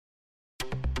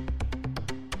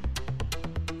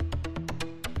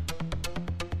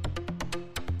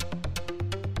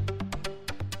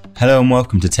Hello and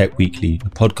welcome to Tech Weekly, a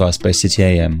podcast by City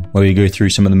AM, where we go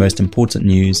through some of the most important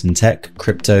news in tech,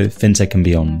 crypto, fintech and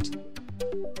beyond.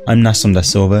 I'm Nassim Da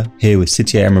Silva, here with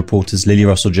City AM reporters Lily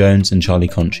Russell-Jones and Charlie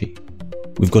Conchi.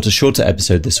 We've got a shorter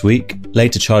episode this week.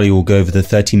 Later, Charlie will go over the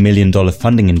 $30 million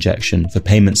funding injection for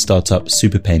payment startup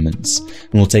Superpayments,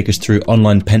 and will take us through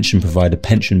online pension provider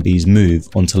PensionBee's move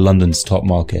onto London's top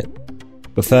market.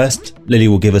 But first, Lily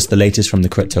will give us the latest from the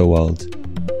crypto world.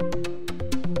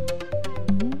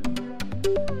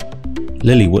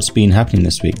 Lily, what's been happening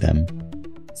this week then?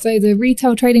 So the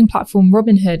retail trading platform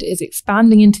Robinhood is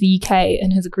expanding into the UK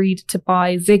and has agreed to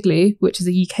buy Ziglu, which is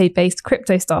a UK-based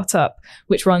crypto startup,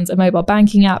 which runs a mobile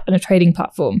banking app and a trading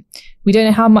platform. We don't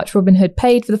know how much Robinhood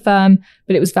paid for the firm,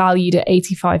 but it was valued at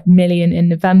 85 million in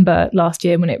November last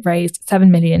year when it raised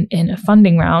 7 million in a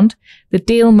funding round. The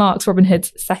deal marks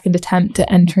Robinhood's second attempt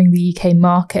at entering the UK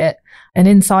market. An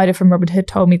insider from Robinhood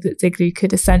told me that Ziglu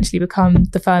could essentially become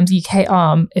the firm's UK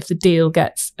arm if the deal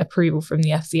gets approval from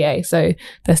the FCA. So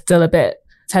they're still a bit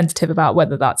tentative about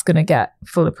whether that's going to get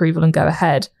full approval and go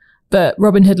ahead. But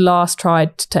Robinhood last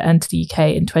tried to enter the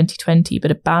UK in 2020,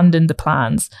 but abandoned the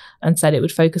plans and said it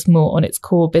would focus more on its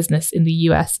core business in the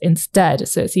US instead.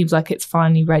 So it seems like it's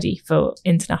finally ready for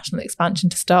international expansion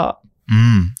to start.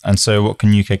 And so what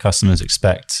can UK customers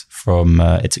expect from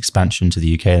its expansion to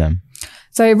the UK then?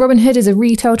 So Robinhood is a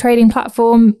retail trading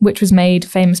platform which was made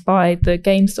famous by the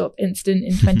GameStop incident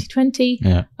in 2020.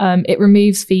 Yeah. It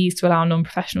removes fees to allow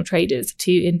non-professional traders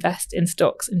to invest in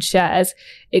stocks and shares.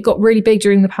 It got really big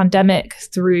during the pandemic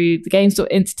through the GameStop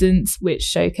incidents, which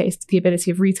showcased the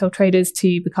ability of retail traders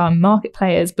to become market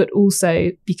players, but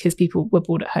also because people were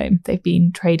bored at home. They've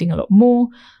been trading a lot more.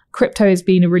 Crypto has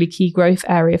been a really key growth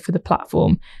area for the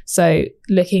platform. So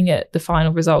looking at the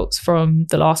final results from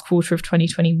the last quarter of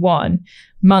 2021,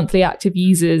 monthly active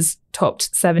users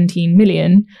topped 17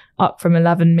 million, up from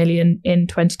 11 million in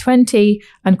 2020,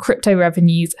 and crypto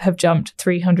revenues have jumped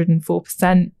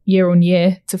 304% year on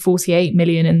year to 48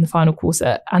 million in the final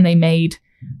quarter, and they made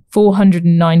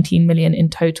 419 million in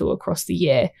total across the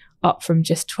year, up from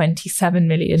just 27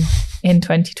 million in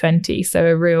 2020. So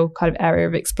a real kind of area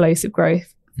of explosive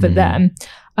growth for them.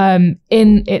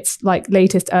 In its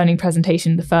latest earning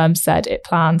presentation, the firm said it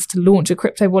plans to launch a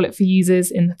crypto wallet for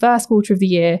users in the first quarter of the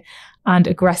year and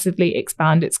aggressively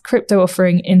expand its crypto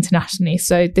offering internationally.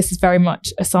 So this is very much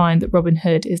a sign that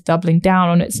Robinhood is doubling down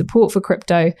on its support for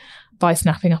crypto by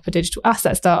snapping up a digital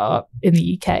asset startup in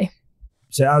the UK.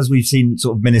 So as we've seen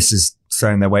sort of ministers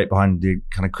throwing their weight behind the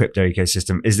kind of crypto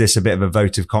ecosystem, is this a bit of a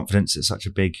vote of confidence that such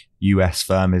a big US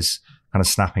firm is kind of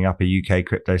snapping up a UK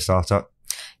crypto startup?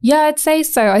 Yeah, I'd say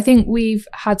so. I think we've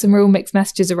had some real mixed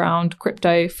messages around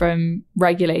crypto from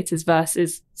regulators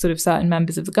versus sort of certain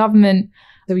members of the government.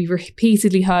 So we've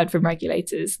repeatedly heard from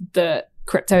regulators that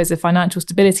crypto is a financial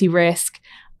stability risk,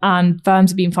 and firms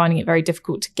have been finding it very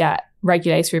difficult to get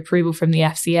regulatory approval from the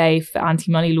FCA for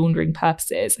anti-money laundering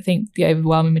purposes. I think the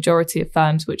overwhelming majority of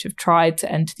firms which have tried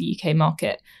to enter the UK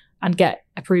market and get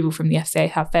approval from the FCA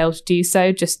have failed to do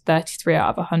so. Just 33 out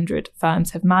of 100 firms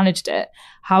have managed it.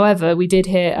 However, we did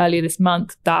hear earlier this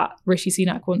month that Rishi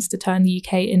Sunak wants to turn the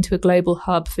UK into a global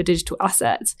hub for digital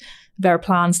assets. There are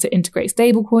plans to integrate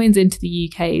stablecoins into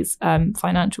the UK's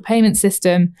financial payment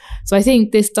system. So I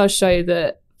think this does show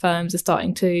that firms are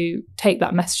starting to take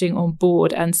that messaging on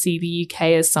board and see the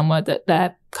UK as somewhere that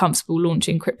they're comfortable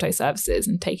launching crypto services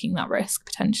and taking that risk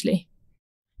potentially.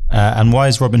 And why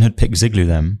has Robinhood picked Ziglu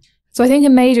then? So I think a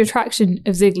major attraction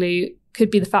of Ziglu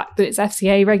could be the fact that it's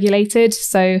FCA regulated.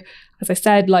 So as I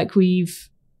said, we've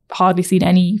hardly seen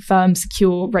any firm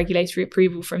secure regulatory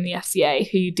approval from the FCA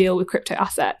who deal with crypto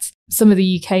assets. Some of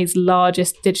the UK's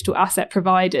largest digital asset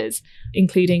providers,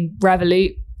 including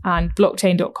Revolut and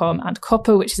Blockchain.com and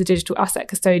Copper, which is a digital asset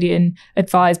custodian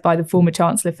advised by the former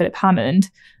Chancellor Philip Hammond,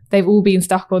 they've all been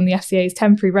stuck on the FCA's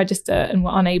temporary register and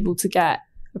were unable to get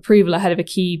approval ahead of a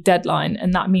key deadline.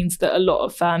 And that means that a lot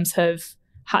of firms have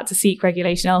had to seek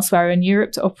regulation elsewhere in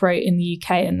Europe to operate in the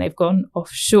UK, and they've gone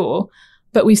offshore.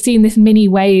 But we've seen this mini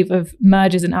wave of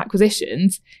mergers and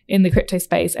acquisitions in the crypto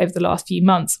space over the last few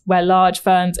months, where large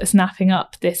firms are snapping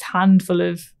up this handful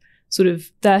of sort of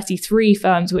 33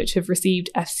 firms which have received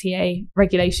FCA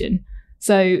regulation.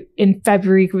 So in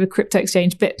February, the crypto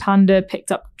exchange Bitpanda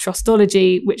picked up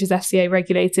Trustology, which is FCA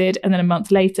regulated. And then a month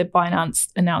later, Binance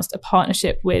announced a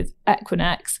partnership with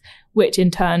Equinix, which in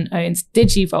turn owns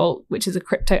DigiVault, which is a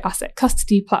crypto asset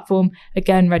custody platform,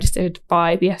 again registered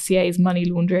by the FCA's money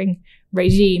laundering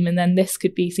regime. And then this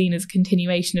could be seen as a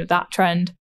continuation of that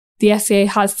trend. The FCA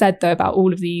has said, though, about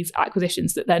all of these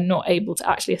acquisitions that they're not able to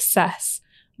actually assess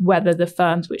whether the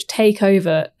firms which take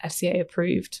over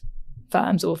FCA-approved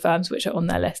firms or firms which are on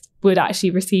their list would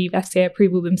actually receive FCA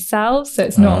approval themselves. So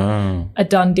it's not a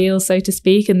done deal, so to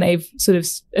speak. And they've sort of,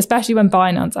 especially when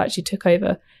Binance actually took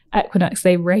over Equinox,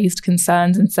 they raised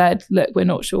concerns and said, look, we're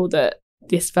not sure that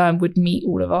this firm would meet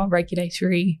all of our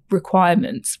regulatory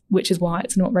requirements, which is why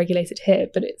it's not regulated here.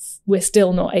 But we're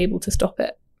still not able to stop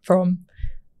it from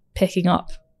picking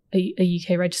up a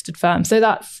UK registered firm. So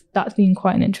that's been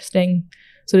quite an interesting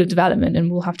sort of development, and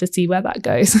we'll have to see where that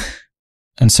goes.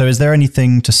 And so is there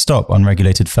anything to stop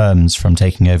unregulated firms from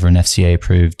taking over an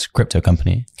FCA-approved crypto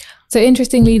company? So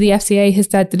interestingly, the FCA has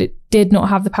said that it did not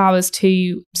have the powers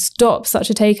to stop such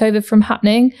a takeover from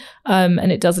happening,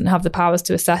 and it doesn't have the powers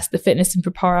to assess the fitness and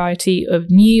propriety of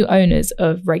new owners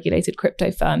of regulated crypto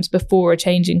firms before a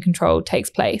change in control takes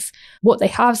place. What they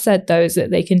have said, though, is that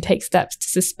they can take steps to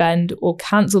suspend or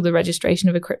cancel the registration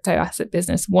of a crypto asset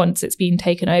business once it's been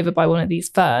taken over by one of these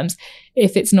firms,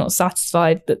 if it's not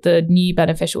satisfied that the new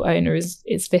beneficial owner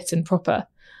is fit and proper.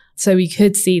 So we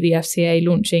could see the FCA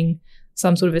launching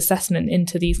some sort of assessment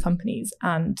into these companies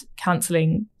and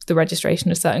cancelling the registration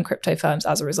of certain crypto firms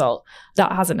as a result.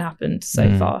 That hasn't happened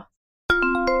so far.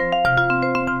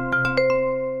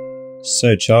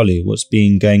 So Charlie, what's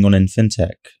been going on in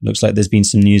fintech? Looks like there's been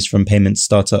some news from payment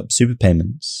startup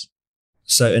Superpayments.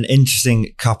 So an interesting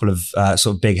couple of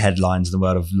sort of big headlines in the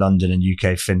world of London and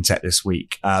UK fintech this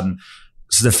week.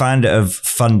 So the founder of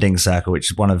Funding Circle,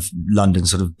 which is one of London's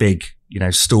sort of big,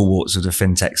 stalwarts of the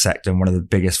fintech sector and one of the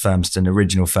biggest firms and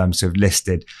original firms to have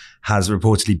listed, has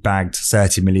reportedly bagged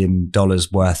 $30 million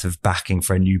worth of backing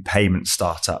for a new payment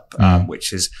startup,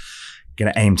 which is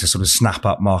going to aim to sort of snap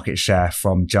up market share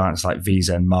from giants like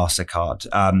Visa and MasterCard.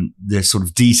 The sort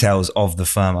of details of the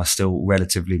firm are still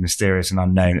relatively mysterious and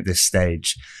unknown at this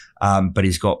stage, but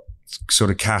he's got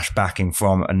sort of cash backing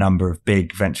from a number of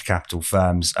big venture capital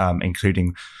firms,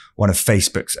 including one of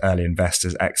Facebook's early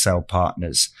investors, Excel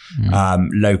Partners,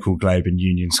 Local Globe and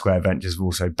Union Square Ventures have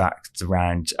also backed the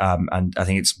round. And I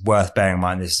think it's worth bearing in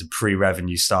mind this is a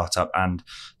pre-revenue startup and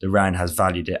the round has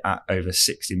valued it at over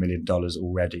 $60 million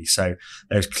already. So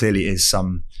there clearly is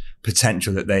some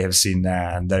potential that they have seen there.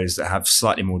 And those that have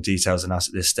slightly more details than us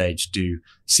at this stage do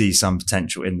see some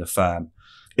potential in the firm.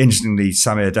 Interestingly,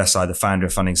 Samir Desai, the founder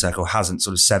of Funding Circle, hasn't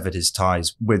sort of severed his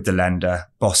ties with the lender.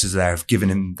 Bosses there have given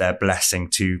him their blessing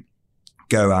to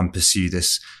go and pursue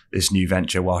this new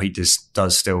venture while he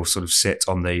does still sort of sit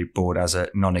on the board as a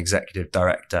non-executive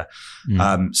director.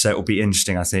 So it will be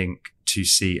interesting, I think, to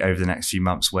see over the next few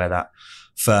months where that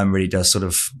firm really does sort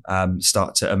of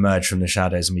start to emerge from the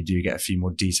shadows, and we do get a few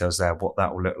more details there, what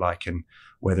that will look like and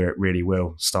whether it really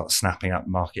will start snapping up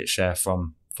market share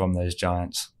from those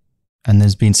giants. And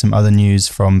there's been some other news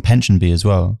from PensionBee as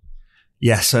well.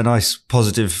 Yes, a nice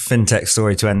positive fintech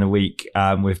story to end the week,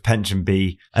 with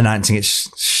PensionBee announcing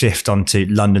its shift onto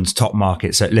London's top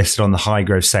market. So it listed on the high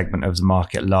growth segment of the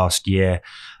market last year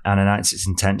and announced its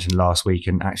intention last week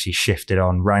and actually shifted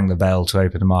on, rang the bell to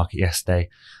open the market yesterday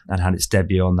and had its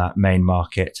debut on that main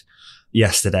market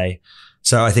yesterday.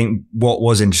 So I think what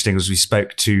was interesting was we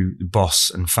spoke to the boss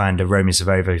and founder, Romy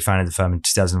Savova, who founded the firm in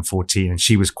 2014, and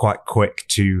she was quite quick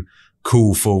to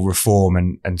call for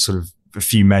reform and sort of a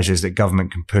few measures that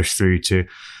government can push through to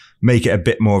make it a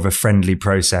bit more of a friendly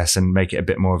process and make it a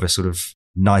bit more of a sort of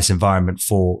nice environment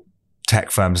for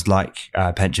tech firms like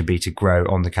PensionBee to grow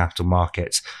on the capital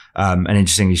markets. And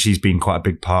interestingly, she's been quite a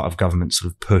big part of government's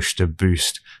sort of push to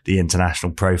boost the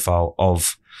international profile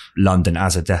of London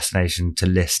as a destination to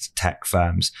list tech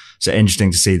firms. So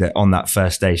interesting to see that on that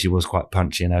first day, she was quite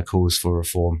punchy in her calls for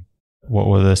reform. What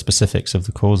were the specifics of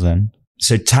the calls then?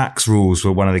 So tax rules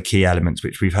were one of the key elements,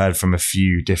 which we've heard from a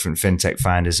few different fintech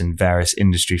founders and various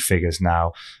industry figures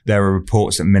now. There are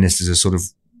reports that ministers are sort of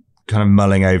kind of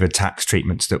mulling over tax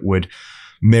treatments that would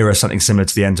mirror something similar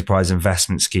to the enterprise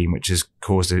investment scheme, which has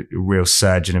caused a real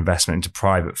surge in investment into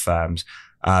private firms,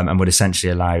 and would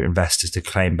essentially allow investors to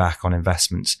claim back on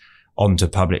investments onto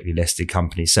publicly listed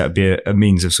companies. So it'd be a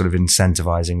means of sort of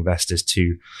incentivizing investors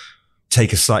to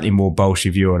take a slightly more bullish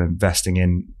view on investing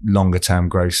in longer term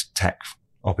growth tech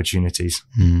opportunities.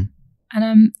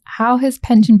 And how has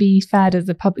PensionBee fared as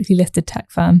a publicly listed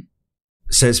tech firm?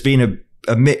 So it's been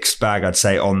a mixed bag, I'd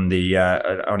say, on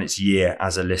its year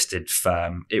as a listed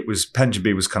firm.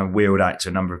 PensionBee was kind of wheeled out to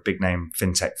a number of big name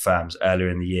fintech firms earlier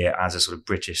in the year as a sort of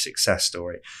British success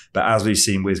story. But as we've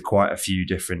seen with quite a few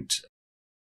different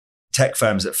tech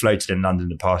firms that floated in London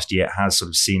the past year, it has sort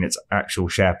of seen its actual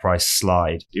share price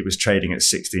slide. It was trading at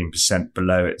 16%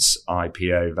 below its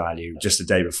IPO value just the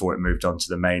day before it moved on to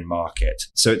the main market.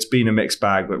 So it's been a mixed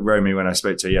bag, but Romy, when I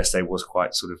spoke to her yesterday, was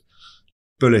quite sort of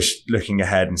bullish looking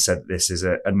ahead and said this is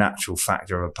a natural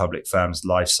factor of a public firm's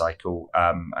life cycle,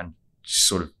 and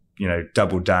sort of,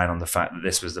 doubled down on the fact that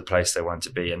this was the place they wanted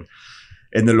to be. And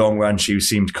in the long run, she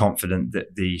seemed confident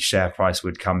that the share price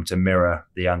would come to mirror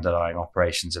the underlying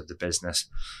operations of the business.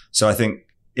 So I think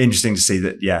interesting to see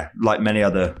that, like many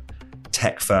other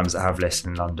tech firms that have listed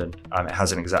in London, it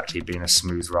hasn't exactly been a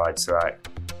smooth ride throughout.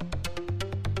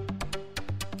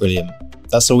 Brilliant.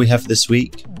 That's all we have for this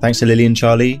week. Thanks to Lily and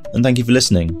Charlie, and thank you for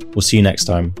listening. We'll see you next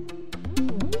time.